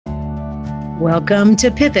Welcome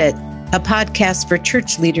to Pivot, a podcast for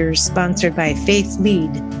church leaders sponsored by Faith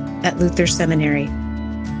Lead at Luther Seminary.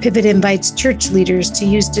 Pivot invites church leaders to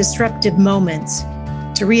use disruptive moments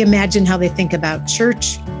to reimagine how they think about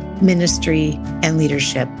church, ministry, and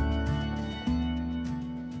leadership.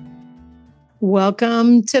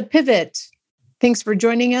 Welcome to Pivot. Thanks for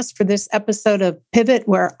joining us for this episode of Pivot,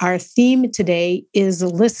 where our theme today is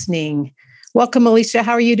listening. Welcome, Alicia.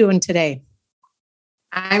 How are you doing today?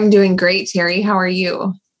 I'm doing great, Terry. How are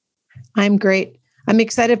you? I'm great. I'm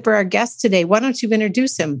excited for our guest today. Why don't you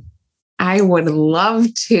introduce him? I would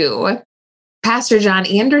love to. Pastor John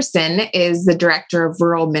Anderson is the director of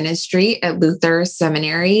rural ministry at Luther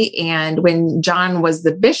Seminary. And when John was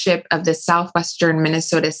the bishop of the Southwestern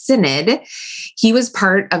Minnesota Synod, he was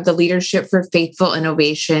part of the Leadership for Faithful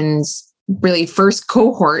Innovations, really first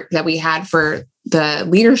cohort that we had for the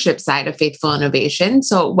leadership side of Faithful Innovation.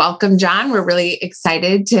 So welcome, John. We're really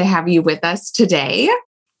excited to have you with us today.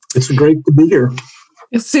 It's great to be here.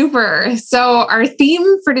 Super. So our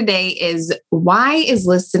theme for today is, why is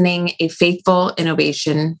listening a faithful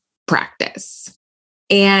innovation practice?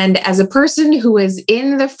 And as a person who is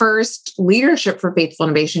in the first Leadership for Faithful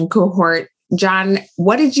Innovation cohort, John,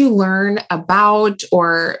 what did you learn about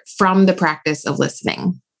or from the practice of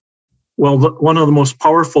listening? Well, one of the most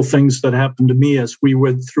powerful things that happened to me as we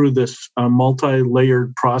went through this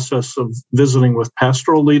multi-layered process of visiting with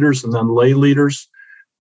pastoral leaders and then lay leaders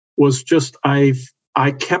was just I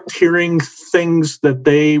kept hearing things that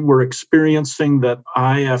they were experiencing that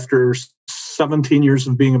I, after 17 years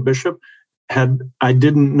of being a bishop, I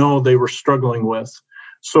didn't know they were struggling with.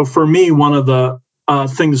 So for me, one of the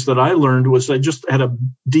things that I learned was I just had a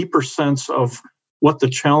deeper sense of what the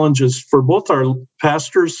challenges for both our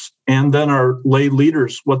pastors and then our lay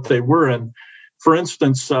leaders, what they were. And for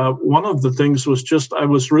instance, one of the things was just, I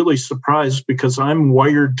was really surprised because I'm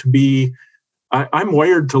wired to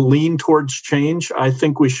lean towards change. I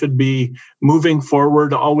think we should be moving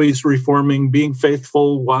forward, always reforming, being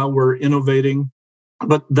faithful while we're innovating.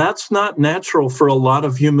 But that's not natural for a lot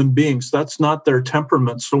of human beings. That's not their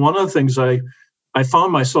temperament. So one of the things I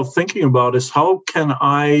found myself thinking about is, how can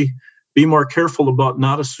I be more careful about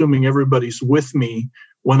not assuming everybody's with me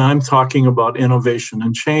when I'm talking about innovation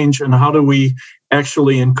and change? And how do we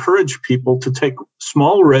actually encourage people to take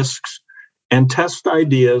small risks and test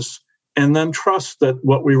ideas and then trust that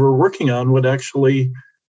what we were working on would actually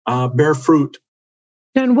bear fruit?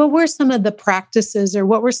 And what were some of the practices, or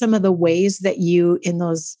what were some of the ways that you in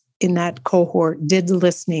that cohort did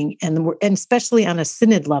listening, and especially on a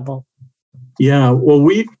synod level? Yeah, well,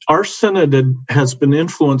 our synod has been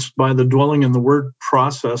influenced by the dwelling in the Word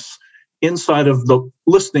process inside of the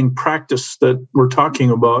listening practice that we're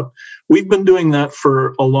talking about. We've been doing that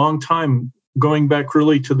for a long time, going back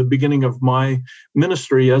really to the beginning of my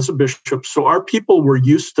ministry as a bishop. So our people were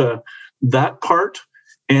used to that part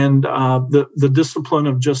and the discipline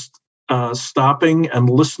of just stopping and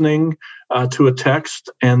listening to a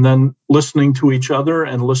text, and then listening to each other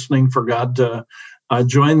and listening for God to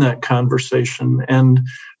join that conversation. And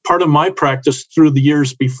part of my practice through the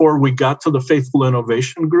years before we got to the Faithful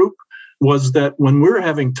Innovation Group was that when we were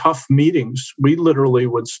having tough meetings, we literally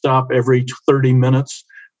would stop every 30 minutes.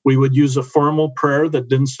 We would use a formal prayer that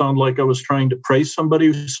didn't sound like I was trying to praise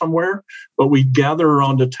somebody somewhere, but we'd gather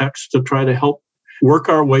around a text to try to help work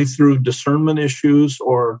our way through discernment issues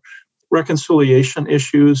or reconciliation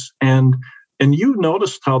issues. And you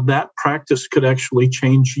noticed how that practice could actually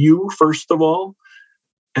change you, first of all.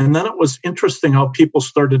 And then it was interesting how people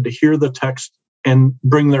started to hear the text and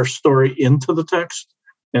bring their story into the text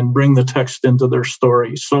and bring the text into their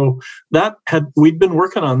story. So we'd been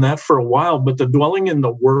working on that for a while, but the dwelling in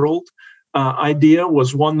the world idea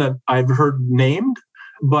was one that I've heard named,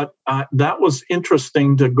 but that was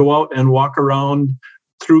interesting to go out and walk around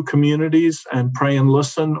through communities and pray and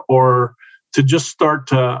listen, or to just start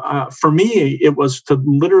to, for me, it was to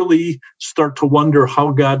literally start to wonder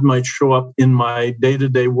how God might show up in my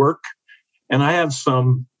day-to-day work. And I have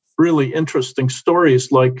some really interesting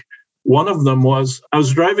stories. Like, one of them was, I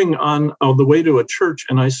was driving on the way to a church,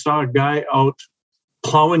 and I saw a guy out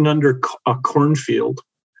plowing under a cornfield.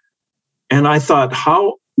 And I thought,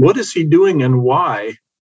 what is he doing and why?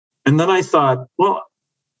 And then I thought, well,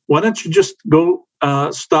 why don't you just go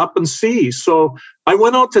stop and see? So I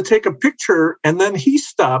went out to take a picture, and then he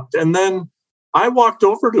stopped, and then I walked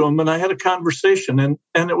over to him and I had a conversation, and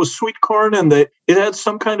it was sweet corn, and it had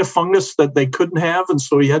some kind of fungus that they couldn't have, and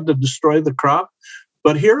so he had to destroy the crop.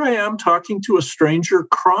 But here I am talking to a stranger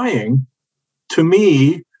crying to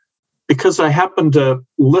me because I happened to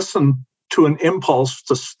listen to an impulse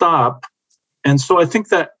to stop. And so I think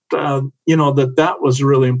that that was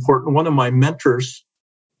really important. One of my mentors,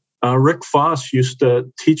 Rick Foss, used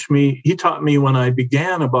to teach me. He taught me when I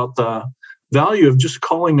began about the value of just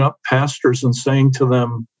calling up pastors and saying to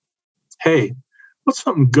them, "Hey, what's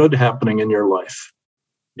something good happening in your life?"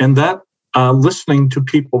 And that listening to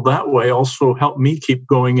people that way also helped me keep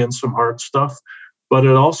going in some hard stuff. But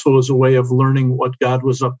it also was a way of learning what God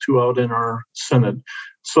was up to out in our synod.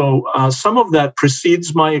 So some of that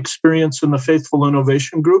precedes my experience in the Faithful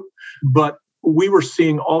Innovation Group, but we were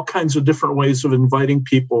seeing all kinds of different ways of inviting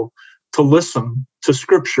people to listen to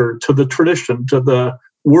Scripture, to the tradition, to the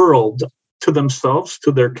world, to themselves,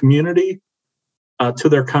 to their community, to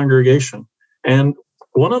their congregation. And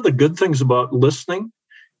one of the good things about listening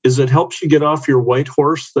is it helps you get off your white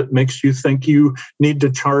horse that makes you think you need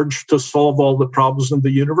to charge to solve all the problems in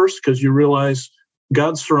the universe, because you realize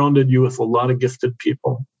God surrounded you with a lot of gifted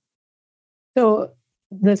people. So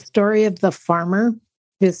the story of the farmer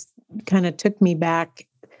just kind of took me back.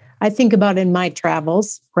 I think about in my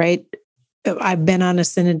travels, right? I've been on a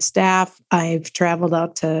synod staff. I've traveled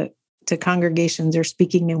out to congregations or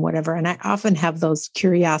speaking and whatever. And I often have those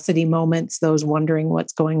curiosity moments, those wondering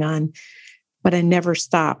what's going on, but I never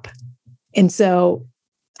stop. And so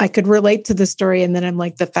I could relate to the story. And then I'm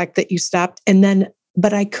like, the fact that you stopped. And then,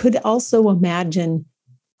 but I could also imagine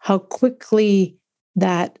how quickly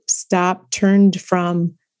that stop turned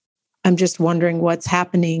from, I'm just wondering what's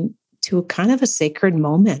happening, to a kind of a sacred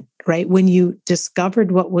moment, right? When you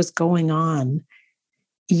discovered what was going on,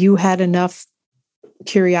 you had enough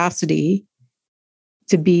curiosity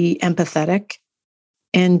to be empathetic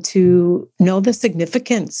and to know the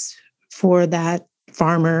significance for that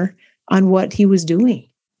farmer on what he was doing.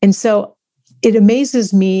 And so it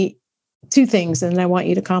amazes me, two things, and I want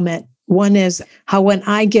you to comment. One is how when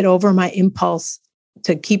I get over my impulse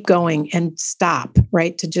to keep going and stop,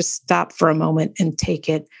 right? To just stop for a moment and take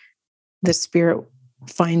it, the Spirit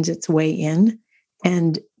finds its way in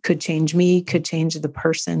and could change me, could change the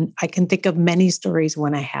person. I can think of many stories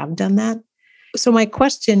when I have done that. So my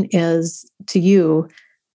question is to you,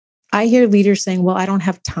 I hear leaders saying, well, I don't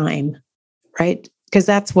have time, right? Because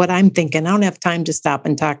that's what I'm thinking. I don't have time to stop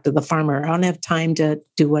and talk to the farmer. I don't have time to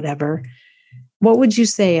do whatever. What would you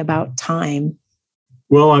say about time?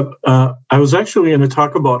 Well, I was actually going to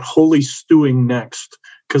talk about holy stewing next,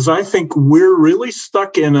 because I think we're really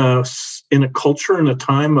stuck in a culture and a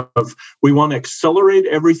time of we want to accelerate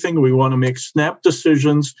everything. We want to make snap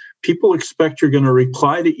decisions. People expect you're going to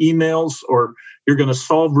reply to emails or you're going to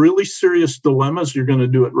solve really serious dilemmas. You're going to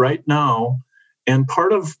do it right now. And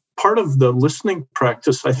part of the listening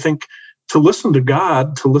practice, I think, to listen to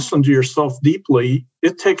God, to listen to yourself deeply,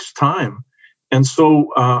 it takes time. And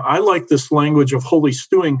so I like this language of holy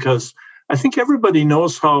stewing, because I think everybody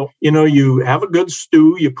knows how, you have a good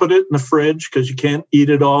stew, you put it in the fridge because you can't eat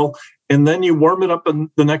it all, and then you warm it up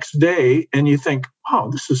the next day and you think, oh,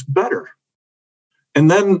 this is better. And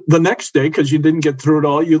then the next day, because you didn't get through it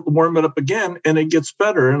all, you warm it up again and it gets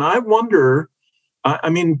better. And I wonder,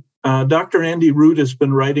 Dr. Andy Root has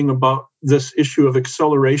been writing about this issue of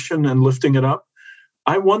acceleration and lifting it up.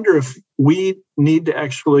 I wonder if we need to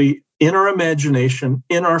actually, in our imagination,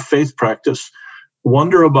 in our faith practice,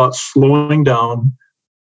 wonder about slowing down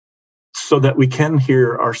so that we can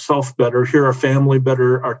hear ourselves better, hear our family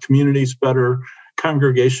better, our communities better,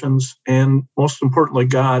 congregations, and most importantly,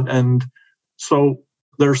 God. And so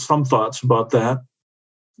there's some thoughts about that.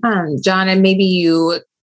 John, and maybe you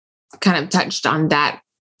kind of touched on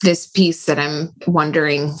this piece that I'm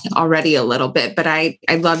wondering already a little bit, but I'd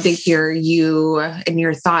love to hear you and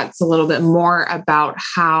your thoughts a little bit more about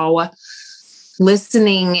how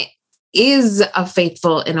listening is a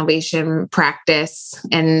faithful innovation practice,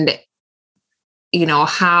 and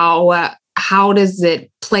how does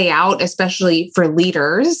it play out, especially for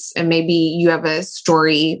leaders? And maybe you have a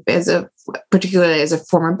story particularly as a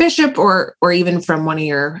former bishop, or even from one of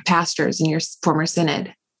your pastors in your former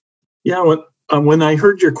synod. Yeah, when I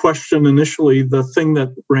heard your question initially, the thing that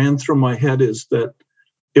ran through my head is that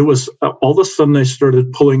it was all of a sudden I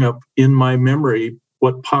started pulling up in my memory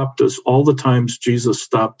what popped is all the times Jesus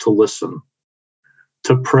stopped to listen,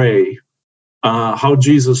 to pray, how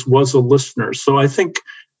Jesus was a listener. So I think,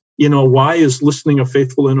 why is listening a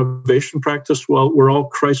faithful innovation practice? Well, we're all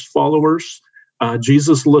Christ followers.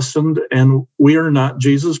 Jesus listened, and we are not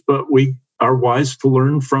Jesus, but we are wise to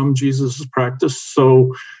learn from Jesus' practice.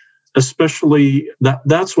 So especially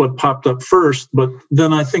that's what popped up first. But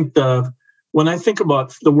then I think when I think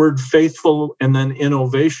about the word faithful and then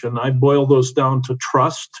innovation, I boil those down to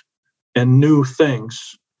trust and new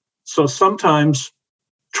things. So sometimes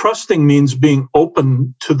trusting means being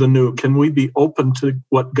open to the new. Can we be open to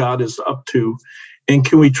what God is up to? And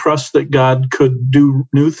can we trust that God could do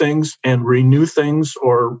new things and renew things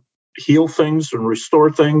or heal things and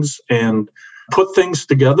restore things and put things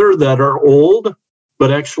together that are old,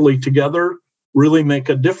 but actually together really make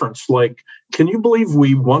a difference? Like, can you believe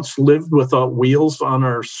we once lived without wheels on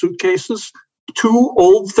our suitcases? 2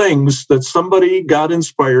 old things that somebody got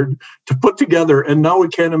inspired to put together, and now we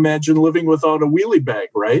can't imagine living without a wheelie bag,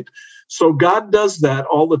 right? So God does that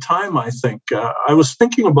all the time, I think. I was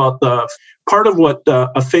thinking about the part of what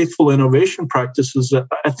a faithful innovation practice is.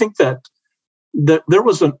 I think that there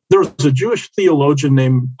was a Jewish theologian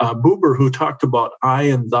named Buber who talked about I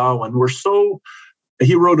and thou, and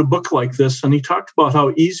he wrote a book like this, and he talked about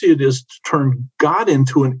how easy it is to turn God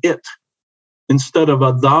into an it instead of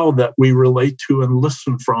a thou that we relate to and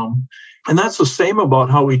listen from. And that's the same about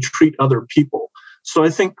how we treat other people. So I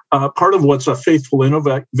think part of what's a faithful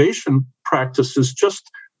innovation practice is just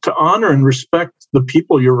to honor and respect the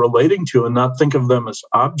people you're relating to and not think of them as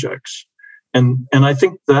objects. And I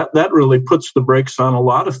think that really puts the brakes on a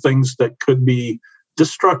lot of things that could be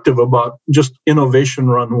destructive about just innovation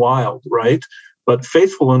run wild, right? But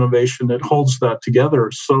faithful innovation, it holds that together.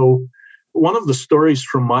 So one of the stories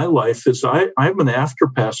from my life is I'm an after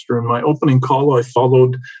pastor. In my opening call, I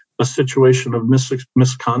followed a situation of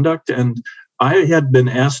misconduct, and I had been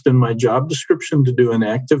asked in my job description to do an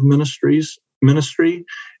active ministry.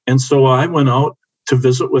 And so I went out to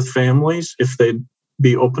visit with families if they'd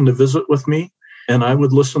be open to visit with me. And I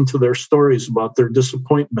would listen to their stories about their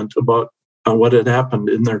disappointment about what had happened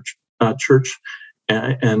in their church.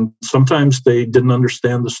 And sometimes they didn't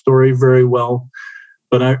understand the story very well.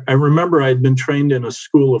 But I remember I'd been trained in a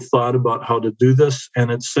school of thought about how to do this.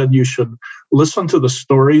 And it said you should listen to the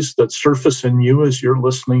stories that surface in you as you're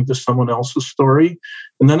listening to someone else's story.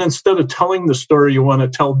 And then instead of telling the story, you want to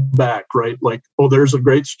tell back, right? Like, oh, there's a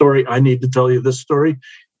great story. I need to tell you this story.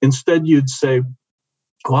 Instead, you'd say,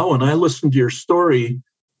 wow, when I listen to your story,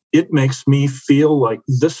 it makes me feel like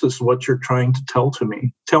this is what you're trying to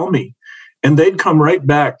tell me. And they'd come right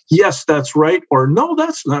back, yes, that's right, or no,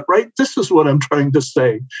 that's not right. This is what I'm trying to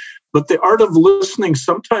say. But the art of listening,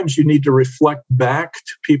 sometimes you need to reflect back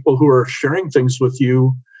to people who are sharing things with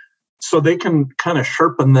you so they can kind of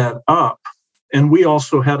sharpen that up. And we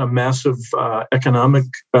also had a massive economic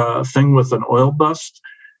thing with an oil bust.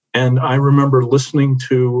 And I remember listening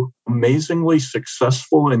to amazingly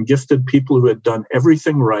successful and gifted people who had done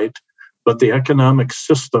everything right, but the economic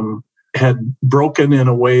system had broken in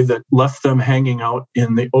a way that left them hanging out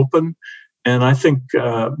in the open. And I think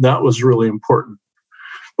that was really important.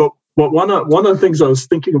 But one of the things I was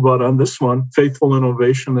thinking about on this one, faithful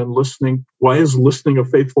innovation and listening, why is listening a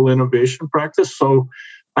faithful innovation practice? So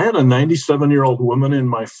I had a 97-year-old woman in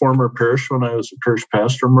my former parish when I was a parish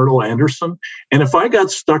pastor, Myrtle Anderson. And if I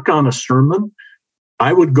got stuck on a sermon,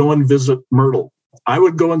 I would go and visit Myrtle. I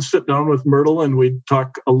would go and sit down with Myrtle and we'd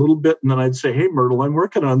talk a little bit. And then I'd say, hey, Myrtle, I'm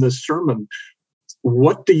working on this sermon.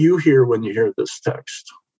 What do you hear when you hear this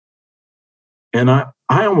text? And I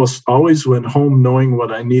almost always went home knowing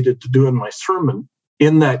what I needed to do in my sermon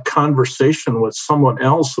in that conversation with someone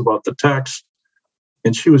else about the text.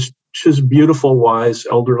 And she's a beautiful, wise,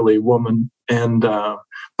 elderly woman, and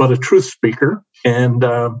but a truth speaker. And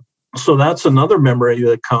so that's another memory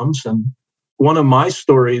that comes. And one of my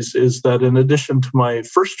stories is that in addition to my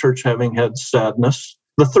first church having had sadness,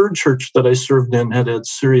 the third church that I served in had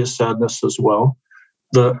serious sadness as well.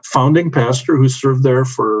 The founding pastor who served there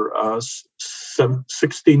for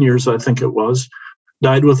 16 years, I think it was,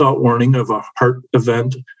 died without warning of a heart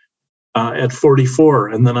event at 44.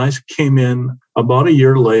 And then I came in about a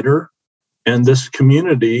year later, and this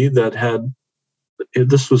community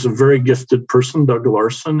this was a very gifted person, Doug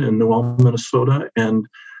Larson in New Ulm, Minnesota, and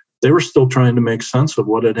they were still trying to make sense of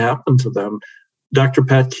what had happened to them. Dr.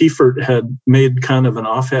 Pat Kiefert had made kind of an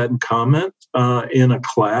offhand comment in a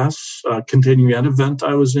class, continuing ed event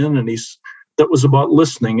I was in, and that was about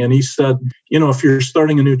listening. And he said, if you're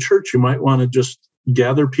starting a new church, you might want to just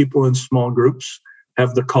gather people in small groups,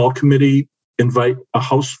 have the call committee invite a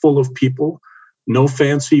house full of people, no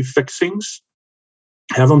fancy fixings,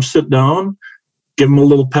 have them sit down, give them a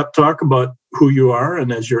little pep talk about who you are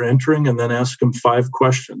and as you're entering, and then ask them 5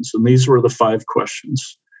 questions. And these were the 5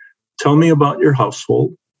 questions. Tell me about your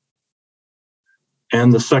household.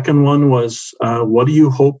 And the second one was, what do you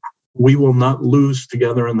hope we will not lose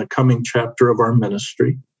together in the coming chapter of our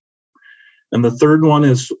ministry? And the third one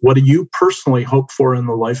is, what do you personally hope for in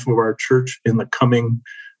the life of our church in the coming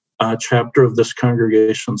chapter of this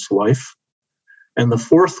congregation's life? And the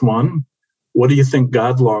fourth one, what do you think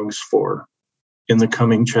God longs for in the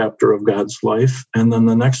coming chapter of God's life? And then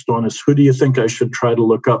the next one is, who do you think I should try to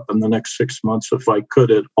look up in the next 6 months if I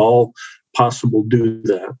could at all possible do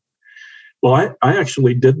that? Well, I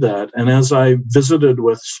actually did that. And as I visited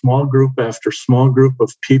with small group after small group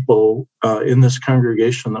of people in this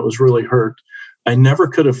congregation that was really hurt, I never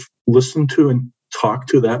could have listened to and talked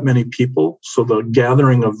to that many people. So the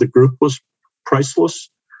gathering of the group was priceless.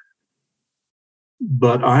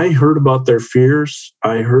 But I heard about their fears.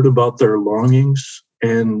 I heard about their longings.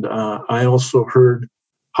 And I also heard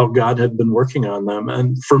how God had been working on them.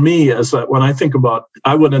 And for me, when I think about,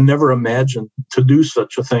 I would have never imagined to do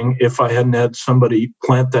such a thing if I hadn't had somebody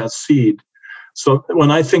plant that seed. So when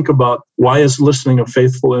I think about why is listening a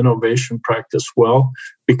faithful innovation practice? Well,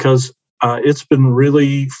 because it's been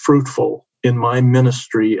really fruitful in my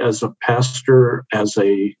ministry as a pastor, as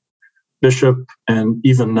a bishop, and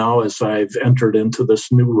even now as I've entered into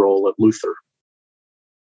this new role at Luther.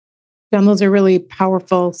 John, those are really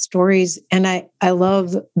powerful stories. And I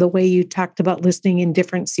love the way you talked about listening in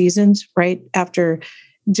different seasons, right? After,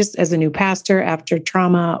 just as a new pastor, after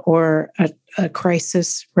trauma or a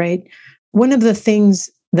crisis, right? One of the things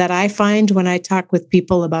that I find when I talk with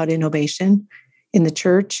people about innovation in the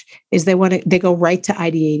church is they go right to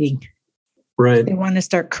ideating. Right. They want to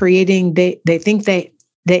start creating. They think they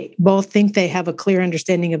both think they have a clear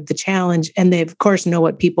understanding of the challenge, and they of course know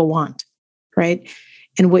what people want, right?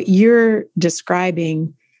 And what you're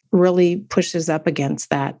describing really pushes up against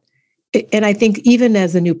that. And I think even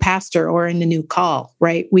as a new pastor or in a new call,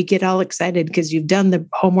 right, we get all excited because you've done the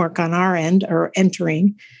homework on our end or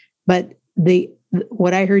entering. But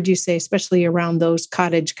what I heard you say, especially around those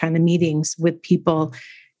cottage kind of meetings with people,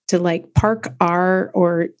 to like park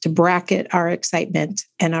or to bracket our excitement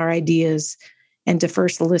and our ideas and to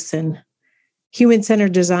first listen.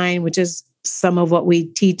 Human-centered design, which is some of what we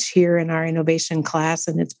teach here in our innovation class,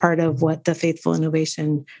 and it's part of what the Faithful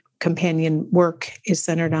Innovation Companion work is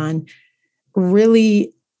centered on,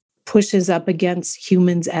 really pushes up against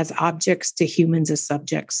humans as objects to humans as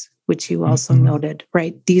subjects, which you also noted,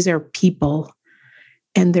 right? These are people,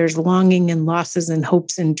 and there's longing and losses and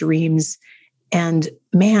hopes and dreams. And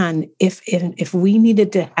man, if we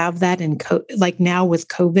needed to have that like now with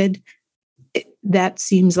COVID, that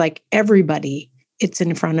seems like everybody, it's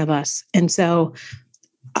in front of us. And so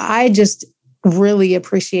I just really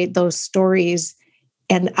appreciate those stories.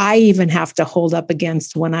 And I even have to hold up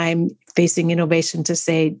against when I'm facing innovation to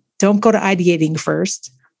say, don't go to ideating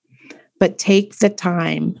first, but take the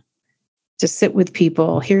time to sit with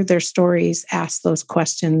people, hear their stories, ask those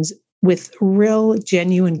questions with real,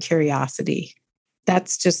 genuine curiosity.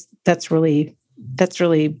 That's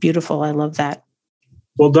really beautiful. I love that.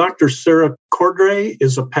 Well, Dr. Sarah Cordray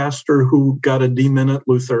is a pastor who got a DMin at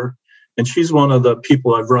Luther, and she's one of the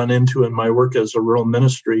people I've run into in my work as a rural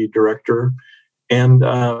ministry director. And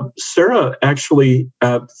Sarah actually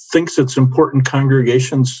thinks it's important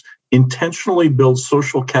congregations intentionally build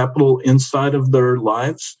social capital inside of their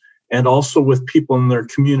lives and also with people in their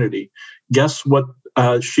community. Guess what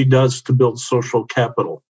she does to build social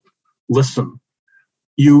capital? Listen.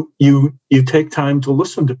 You take time to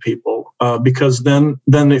listen to people because then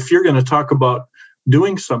if you're going to talk about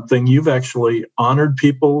doing something, you've actually honored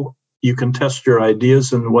people. You can test your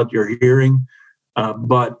ideas and what you're hearing,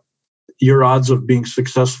 but your odds of being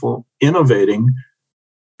successful innovating,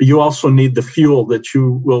 you also need the fuel that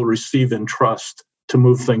you will receive in trust to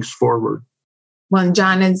move things forward. Well, and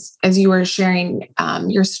John, as you were sharing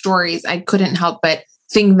your stories, I couldn't help but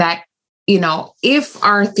think that, if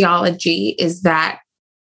our theology is that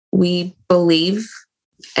we believe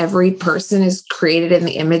every person is created in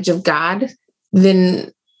the image of God,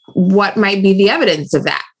 then what might be the evidence of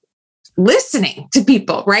that? Listening to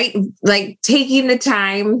people, right? Like taking the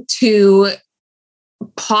time to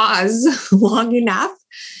pause long enough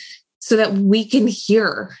so that we can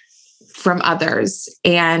hear from others.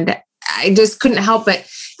 And I just couldn't help but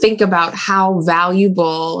think about how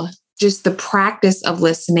valuable just the practice of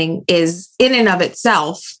listening is in and of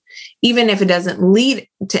itself, even if it doesn't lead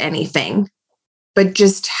to anything, but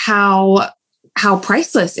just how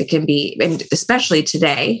priceless it can be. And especially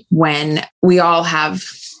today when we all have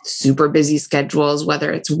super busy schedules,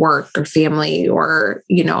 whether it's work or family or,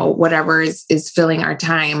 whatever is filling our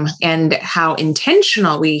time, and how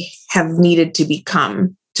intentional we have needed to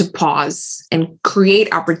become to pause and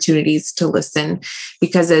create opportunities to listen.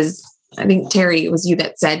 Because as I think, Terry, it was you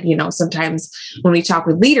that said, sometimes when we talk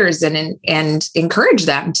with leaders and encourage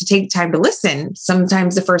them to take time to listen,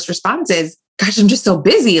 sometimes the first response is, gosh, I'm just so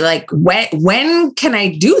busy. Like, when can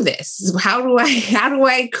I do this? How do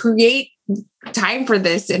I create time for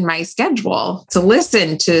this in my schedule to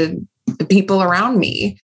listen to the people around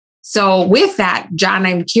me? So with that, John,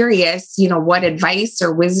 I'm curious, what advice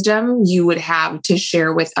or wisdom you would have to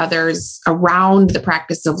share with others around the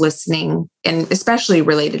practice of listening, and especially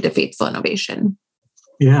related to faithful innovation.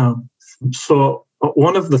 Yeah. So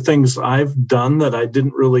one of the things I've done that I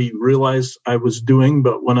didn't really realize I was doing,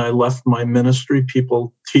 but when I left my ministry,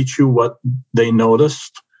 people teach you what they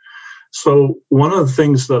noticed. So one of the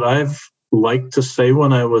things that I've liked to say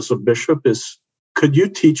when I was a bishop is, could you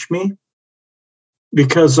teach me?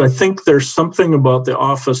 Because I think there's something about the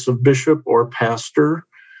office of bishop or pastor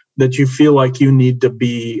that you feel like you need to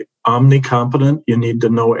be omnicompetent, you need to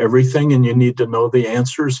know everything, and you need to know the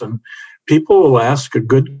answers. And people will ask a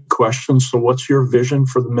good question. So what's your vision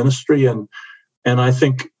for the ministry? And I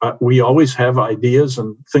think we always have ideas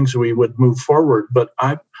and things we would move forward. But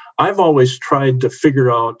I've always tried to figure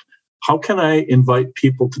out, how can I invite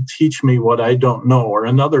people to teach me what I don't know? Or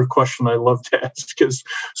another question I love to ask is,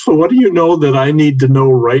 so what do you know that I need to know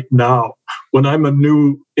right now when I'm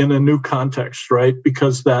in a new context, right?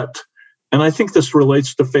 Because and I think this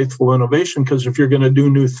relates to faithful innovation, because if you're going to do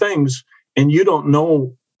new things and you don't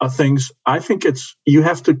know things, I think you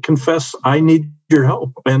have to confess, I need your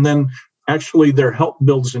help. And then actually their help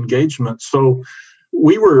builds engagement. So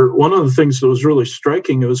one of the things that was really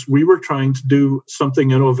striking was we were trying to do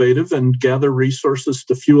something innovative and gather resources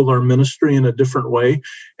to fuel our ministry in a different way.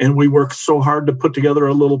 And we worked so hard to put together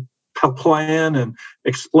a little plan and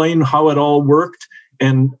explain how it all worked.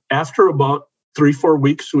 And after about 3-4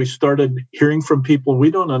 weeks, we started hearing from people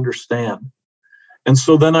we don't understand. And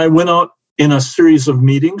so then I went out in a series of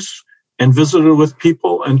meetings and visited with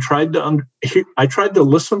people and tried to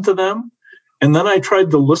listen to them. And then I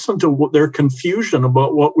tried to listen to their confusion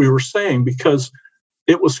about what we were saying, because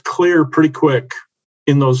it was clear pretty quick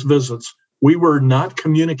in those visits, we were not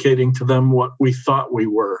communicating to them what we thought we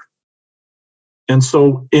were. And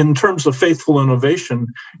so in terms of faithful innovation,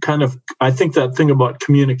 I think that thing about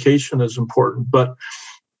communication is important. But,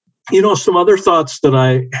 some other thoughts that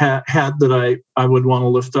I had that I would want to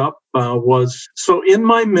lift up was, so in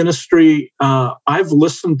my ministry, I've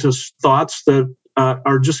listened to thoughts that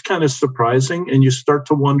are just kind of surprising. And you start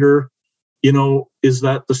to wonder, is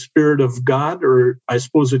that the Spirit of God? Or I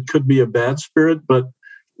suppose it could be a bad spirit. But,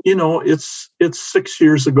 it's 6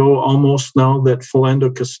 years ago almost now that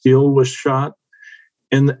Philando Castile was shot.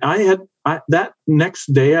 And that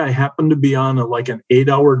next day, I happened to be on an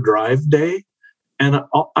 8-hour drive day. And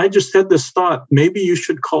I just had this thought, maybe you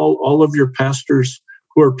should call all of your pastors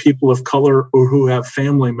who are people of color or who have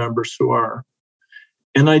family members who are.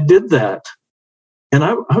 And I did that. And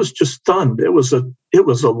I was just stunned. It was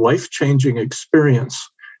a life-changing experience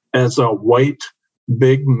as a white,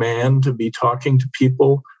 big man to be talking to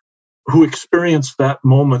people who experienced that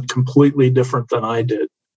moment completely different than I did.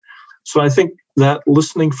 So I think that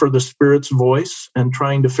listening for the Spirit's voice and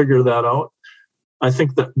trying to figure that out, I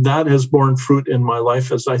think that has borne fruit in my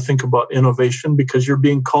life as I think about innovation, because you're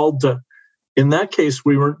being called to, in that case,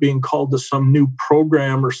 we weren't being called to some new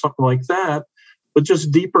program or something like that, but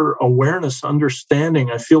just deeper awareness,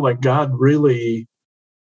 understanding. I feel like God really,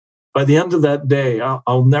 by the end of that day,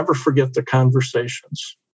 I'll never forget the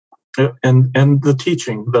conversations and the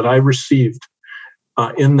teaching that I received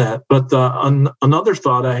in that. But another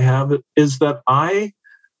thought I have is that I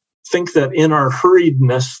think that in our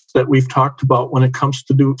hurriedness that we've talked about when it comes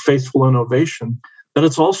to do faithful innovation, that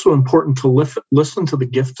it's also important to listen to the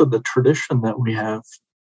gift of the tradition that we have.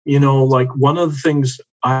 One of the things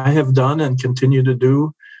I have done and continue to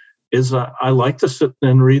do is I like to sit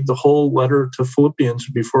and read the whole letter to Philippians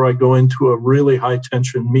before I go into a really high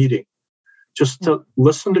tension meeting, just to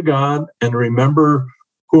listen to God and remember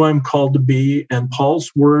who I'm called to be. And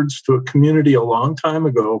Paul's words to a community a long time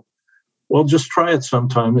ago, well, just try it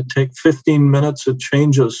sometime. It takes 15 minutes. It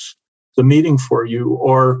changes the meeting for you.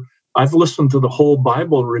 Or I've listened to the whole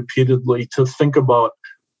Bible repeatedly to think about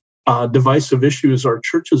divisive issues our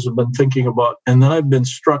churches have been thinking about. And then I've been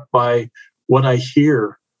struck by what I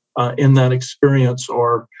hear in that experience.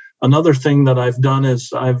 Or another thing that I've done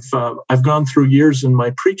is I've gone through years in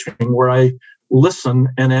my preaching where I listen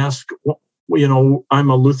and ask, I'm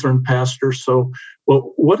a Lutheran pastor. So,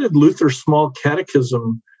 what did Luther's small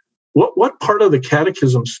catechism, what part of the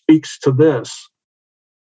catechism speaks to this?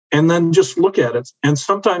 And then just look at it. And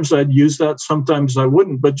sometimes I'd use that, sometimes I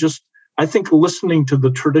wouldn't, but I think listening to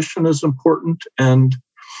the tradition is important. And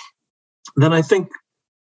then I think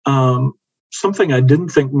something I didn't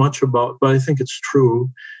think much about, but I think it's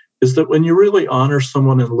true, is that when you really honor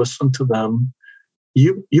someone and listen to them,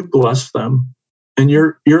 you bless them, and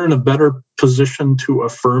you're in a better position to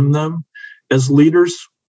affirm them. As leaders,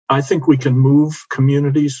 I think we can move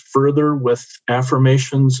communities further with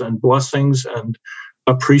affirmations and blessings and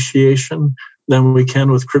appreciation than we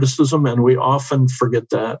can with criticism, and we often forget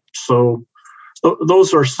that. So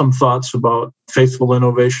those are some thoughts about faithful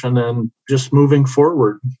innovation and just moving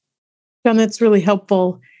forward. John, that's really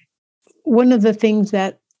helpful. One of the things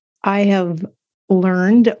that I have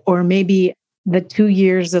learned, or maybe the 2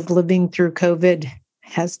 years of living through COVID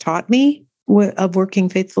has taught me of working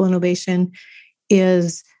faithful innovation,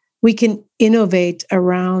 is we can innovate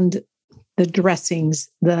around the dressings,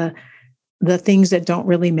 the things that don't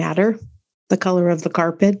really matter, the color of the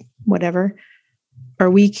carpet, whatever. Or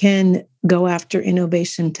we can go after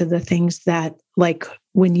innovation to the things that, like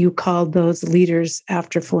when you called those leaders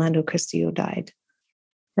after Philando Castillo died,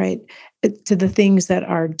 right? To the things that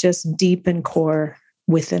are just deep and core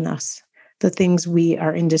within us, the things we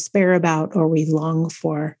are in despair about or we long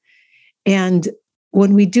for. And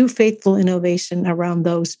when we do faithful innovation around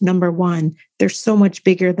those, number one, they're so much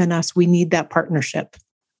bigger than us. We need that partnership,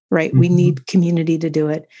 right? Mm-hmm. We need community to do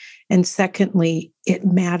it. And secondly, it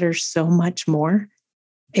matters so much more.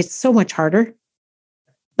 It's so much harder,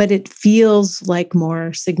 but it feels like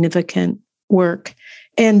more significant work.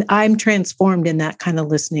 And I'm transformed in that kind of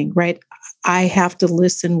listening, right? I have to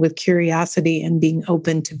listen with curiosity and being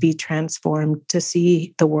open to be transformed, to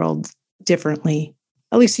see the world differently.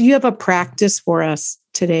 Elisa, you have a practice for us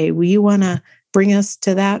today. Will you want to bring us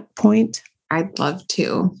to that point? I'd love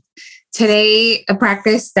to. Today, a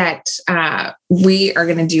practice that we are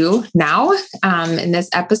going to do now in this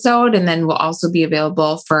episode, and then will also be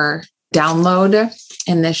available for download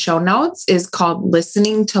in the show notes, is called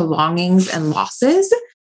Listening to Longings and Losses.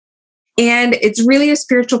 And it's really a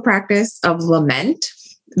spiritual practice of lament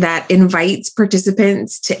that invites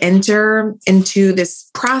participants to enter into this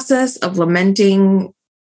process of lamenting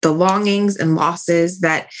the longings and losses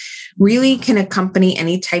that really can accompany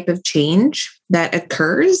any type of change that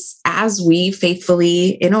occurs as we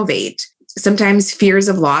faithfully innovate. Sometimes fears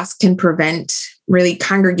of loss can prevent really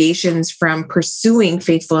congregations from pursuing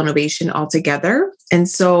faithful innovation altogether. And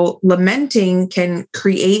so lamenting can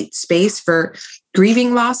create space for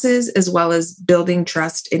grieving losses as well as building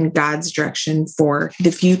trust in God's direction for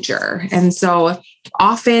the future. And so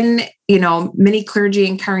often, many clergy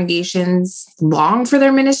and congregations long for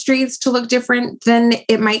their ministries to look different than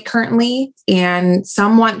it might currently. And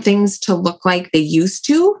some want things to look like they used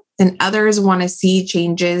to, and others want to see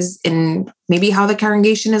changes in maybe how the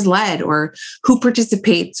congregation is led or who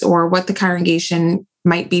participates or what the congregation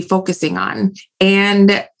might be focusing on.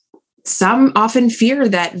 And some often fear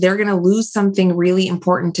that they're going to lose something really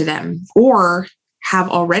important to them or have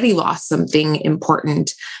already lost something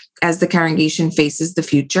important as the congregation faces the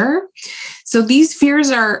future. So these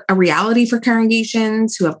fears are a reality for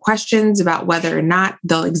congregations who have questions about whether or not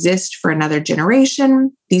they'll exist for another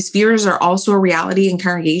generation. These fears are also a reality in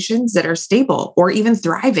congregations that are stable or even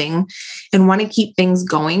thriving and want to keep things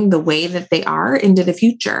going the way that they are into the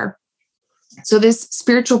future. So this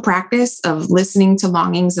spiritual practice of listening to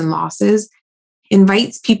longings and losses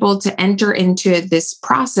invites people to enter into this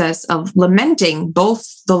process of lamenting both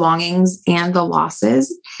the longings and the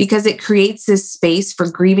losses, because it creates this space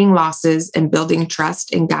for grieving losses and building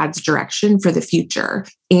trust in God's direction for the future.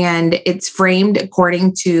 And it's framed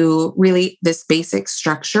according to really this basic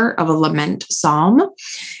structure of a lament psalm.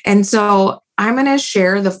 And so I'm going to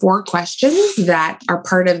share the 4 questions that are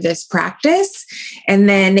part of this practice. And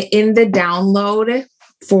then in the download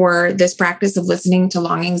for this practice of listening to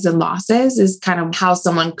longings and losses is kind of how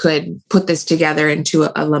someone could put this together into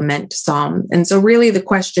a lament psalm. And so really the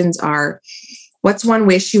questions are, what's one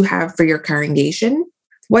wish you have for your congregation?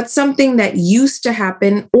 What's something that used to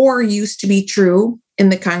happen or used to be true in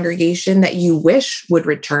the congregation that you wish would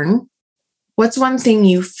return? What's one thing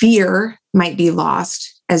you fear might be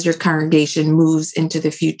lost as your congregation moves into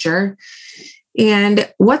the future?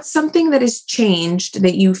 And what's something that has changed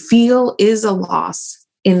that you feel is a loss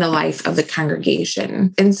in the life of the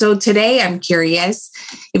congregation? And so today I'm curious,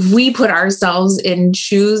 if we put ourselves in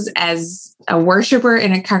shoes as a worshiper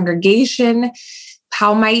in a congregation,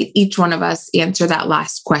 how might each one of us answer that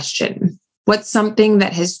last question? What's something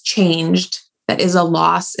that has changed that is a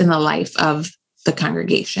loss in the life of the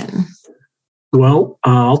congregation? Well,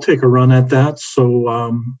 I'll take a run at that.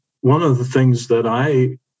 So one of the things that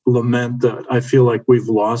I lament that I feel like we've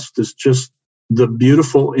lost is just the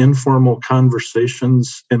beautiful informal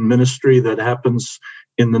conversations in ministry that happens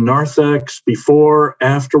in the narthex, before,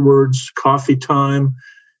 afterwards, coffee time,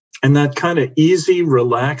 and that kind of easy,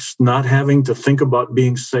 relaxed, not having to think about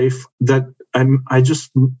being safe, that I just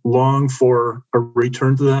long for a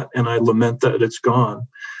return to that, and I lament that it's gone.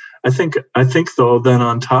 I think though, then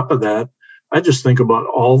on top of that, I just think about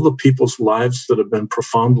all the people's lives that have been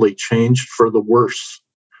profoundly changed for the worse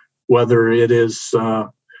whether it is,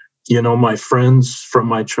 my friends from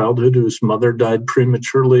my childhood whose mother died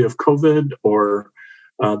prematurely of COVID, or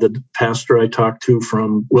the pastor I talked to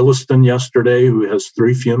from Williston yesterday who has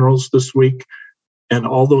 3 funerals this week. And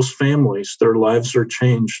all those families, their lives are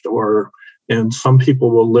changed, and some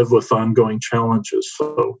people will live with ongoing challenges.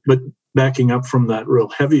 So, but backing up from that real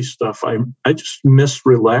heavy stuff, I just miss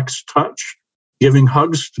relaxed touch, giving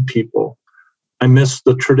hugs to people. I miss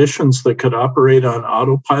the traditions that could operate on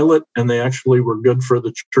autopilot, and they actually were good for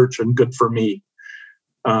the church and good for me.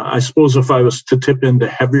 I suppose if I was to tip into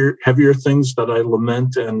heavier things that I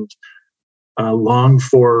lament and long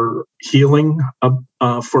for healing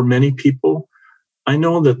for many people, I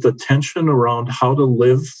know that the tension around how to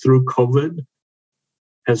live through COVID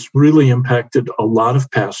has really impacted a lot of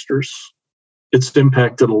pastors. It's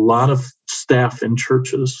impacted a lot of staff in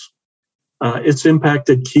churches. It's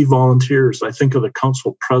impacted key volunteers. I think of the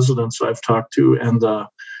council presidents I've talked to and the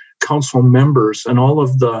council members and all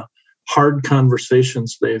of the hard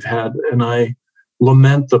conversations they've had. And I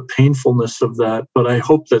lament the painfulness of that, but I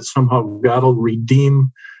hope that somehow God will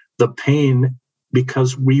redeem the pain,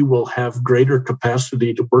 because we will have greater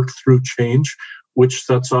capacity to work through change, which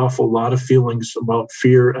sets off a lot of feelings about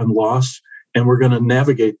fear and loss. And we're going to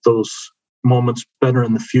navigate those moments better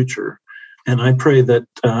in the future. And I pray that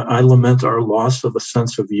I lament our loss of a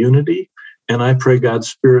sense of unity. And I pray God's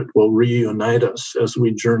Spirit will reunite us as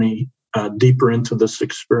we journey deeper into this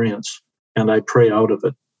experience. And I pray out of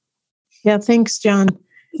it. Yeah, thanks, John.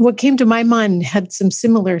 What came to my mind had some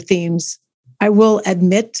similar themes. I will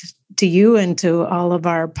admit to you and to all of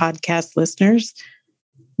our podcast listeners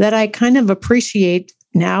that I kind of appreciate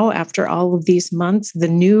now, after all of these months, the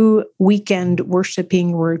new weekend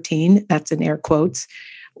worshiping routine, that's in air quotes,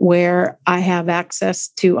 where I have access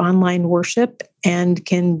to online worship and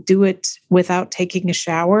can do it without taking a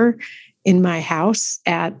shower in my house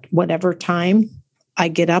at whatever time I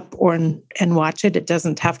get up and watch it. It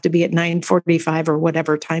doesn't have to be at 9:45 or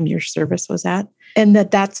whatever time your service was at. And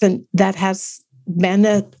that has been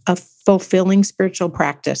a fulfilling spiritual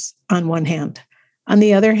practice on one hand. On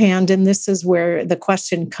the other hand, and this is where the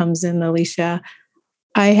question comes in, Alicia,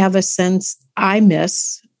 I have a sense I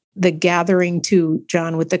miss the gathering too,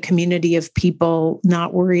 John, with the community of people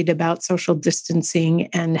not worried about social distancing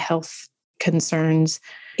and health concerns,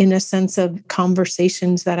 in a sense of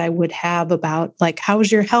conversations that I would have about, like,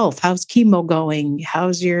 how's your health? How's chemo going?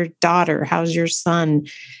 How's your daughter? How's your son?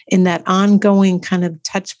 In that ongoing kind of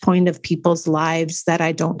touch point of people's lives that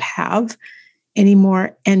I don't have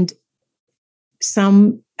anymore. And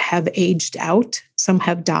some have aged out, some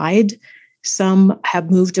have died, some have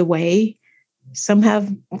moved away, some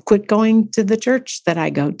have quit going to the church that I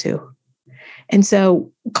go to. And so,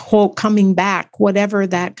 quote, coming back, whatever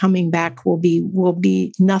that coming back will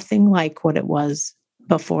be nothing like what it was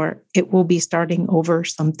before. It will be starting over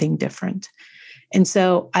something different. And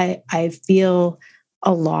so I feel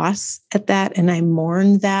a loss at that, and I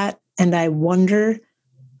mourn that, and I wonder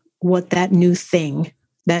what that new thing,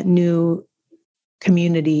 that new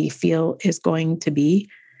community feel is going to be,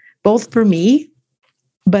 both for me,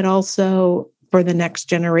 but also for the next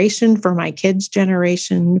generation, for my kids'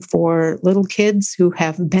 generation, for little kids who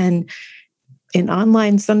have been in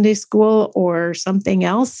online Sunday school or something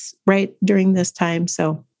else right during this time.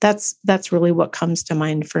 So that's really what comes to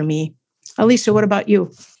mind for me. Alicia, what about you?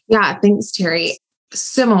 Yeah, thanks, Terry.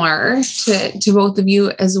 Similar to both of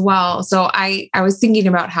you as well. So I was thinking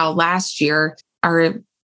about how last year our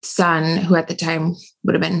son, who at the time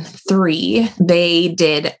would have been 3, they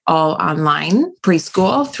did all online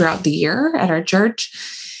preschool throughout the year at our church.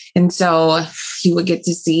 And so he would get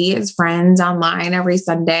to see his friends online every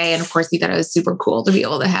Sunday. And of course, he thought it was super cool to be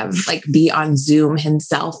able to be on Zoom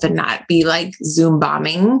himself and not be like Zoom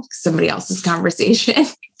bombing somebody else's conversation.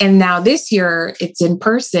 And now this year it's in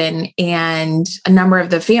person, and a number of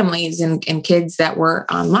the families and kids that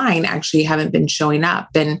were online actually haven't been showing up.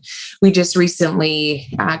 And we just recently,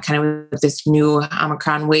 kind of with this new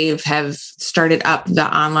Omicron wave, have started up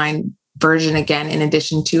the online version again, in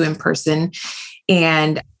addition to in person.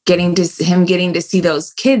 And getting to see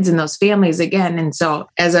those kids and those families again. And so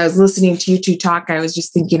as I was listening to you two talk, I was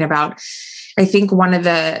just thinking about, I think one of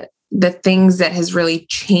the things that has really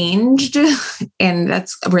changed, and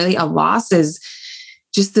that's really a loss, is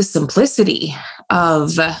just the simplicity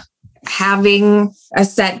of having a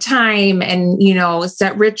set time and,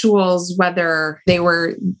 set rituals, whether they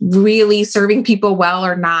were really serving people well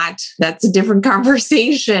or not, that's a different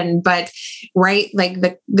conversation. But right, like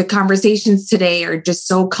the conversations today are just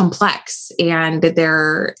so complex, and they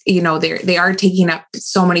are taking up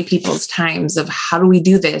so many people's times of how do we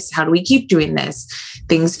do this? How do we keep doing this?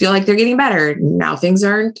 Things feel like they're getting better. Now things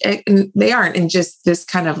aren't, and they aren't. And just this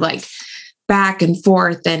kind of like back and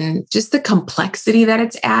forth, and just the complexity that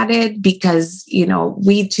it's added, because,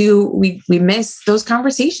 we miss those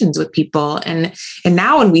conversations with people. And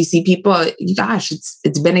now when we see people, gosh,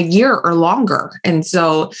 it's been a year or longer. And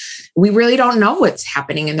so we really don't know what's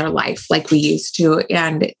happening in their life like we used to.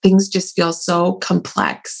 And things just feel so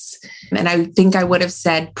complex. And I think I would have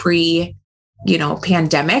said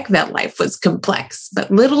pandemic that life was complex,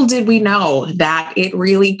 but little did we know that it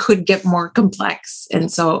really could get more complex.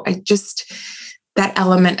 And so that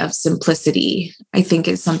element of simplicity, I think,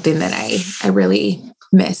 is something that I really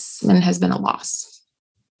miss and has been a loss.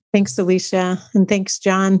 Thanks, Alicia. And thanks,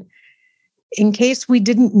 John. In case we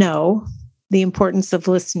didn't know the importance of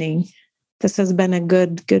listening, this has been a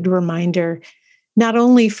good reminder, not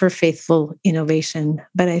only for faithful innovation,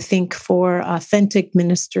 but I think for authentic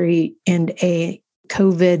ministry in a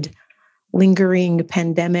COVID lingering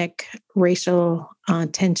pandemic, racial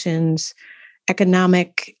tensions,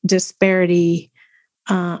 economic disparity,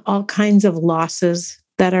 all kinds of losses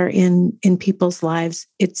that are in people's lives.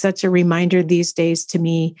 It's such a reminder these days to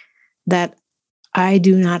me that I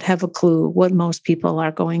do not have a clue what most people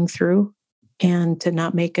are going through, and to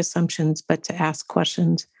not make assumptions, but to ask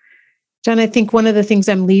questions. John, I think one of the things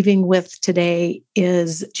I'm leaving with today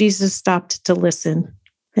is Jesus stopped to listen.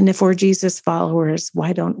 And if we're Jesus followers,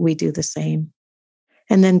 why don't we do the same?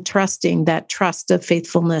 And then trusting that trust of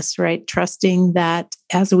faithfulness, right? Trusting that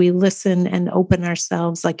as we listen and open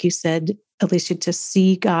ourselves, like you said, Alicia, to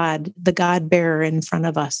see God, the God bearer in front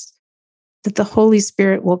of us, that the Holy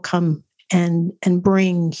Spirit will come and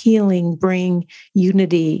bring healing, bring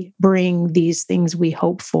unity, bring these things we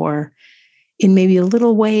hope for in maybe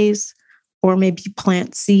little ways, or maybe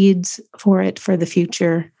plant seeds for it for the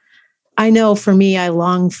future. I know for me, I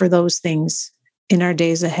long for those things in our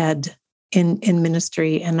days ahead in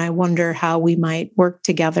ministry. And I wonder how we might work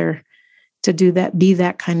together to do that, be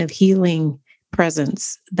that kind of healing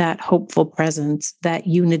presence, that hopeful presence, that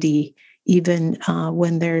unity, even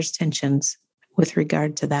when there's tensions with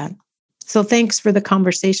regard to that. So thanks for the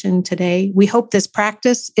conversation today. We hope this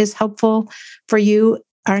practice is helpful for you.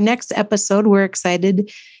 Our next episode, we're excited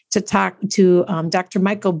to talk to Dr.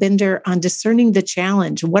 Michael Binder on discerning the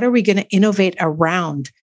challenge. What are we going to innovate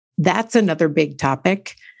around? That's another big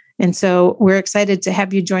topic. And so we're excited to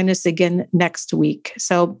have you join us again next week.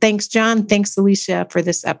 So thanks, John. Thanks, Alicia, for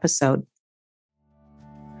this episode.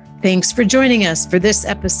 Thanks for joining us for this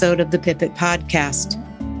episode of the Pivot Podcast.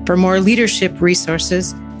 For more leadership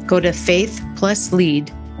resources, go to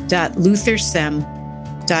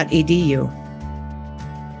faithpluslead.luthersem.edu.